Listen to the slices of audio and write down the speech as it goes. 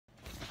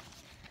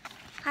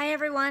Hi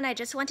everyone, I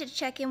just wanted to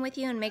check in with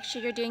you and make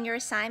sure you're doing your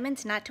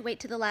assignments, not to wait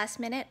to the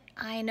last minute.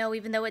 I know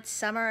even though it's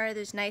summer,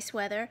 there's nice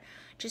weather,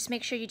 just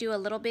make sure you do a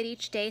little bit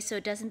each day so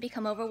it doesn't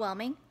become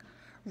overwhelming.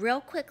 Real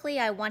quickly,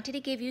 I wanted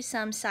to give you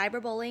some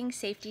cyberbullying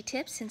safety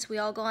tips since we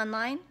all go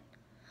online.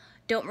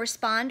 Don't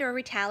respond or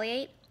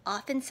retaliate.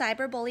 Often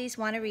cyberbullies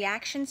want a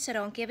reaction, so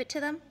don't give it to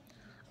them.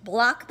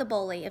 Block the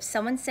bully. If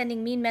someone's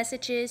sending mean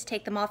messages,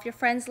 take them off your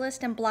friends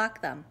list and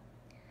block them.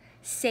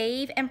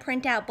 Save and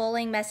print out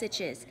bullying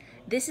messages.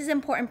 This is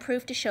important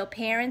proof to show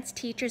parents,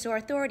 teachers, or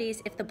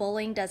authorities if the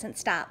bullying doesn't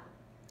stop.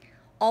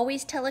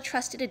 Always tell a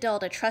trusted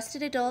adult. A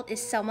trusted adult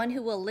is someone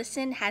who will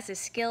listen, has the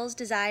skills,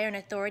 desire, and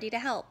authority to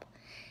help.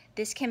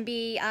 This can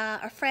be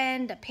a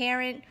friend, a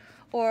parent,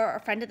 or a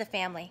friend of the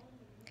family.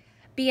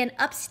 Be an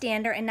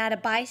upstander and not a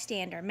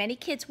bystander. Many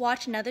kids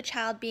watch another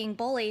child being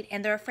bullied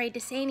and they're afraid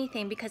to say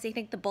anything because they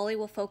think the bully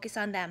will focus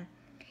on them.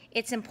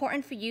 It's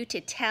important for you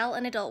to tell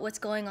an adult what's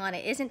going on.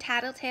 It isn't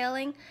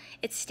tattletaling,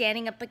 it's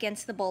standing up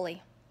against the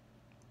bully.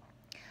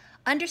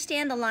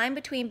 Understand the line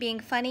between being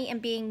funny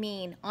and being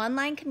mean.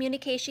 Online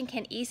communication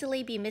can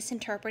easily be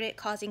misinterpreted,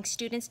 causing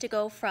students to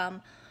go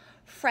from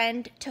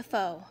friend to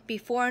foe.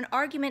 Before an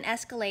argument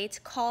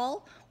escalates,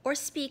 call or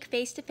speak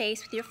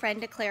face-to-face with your friend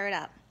to clear it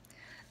up.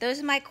 Those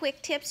are my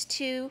quick tips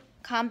to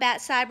combat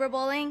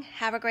cyberbullying.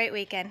 Have a great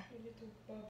weekend.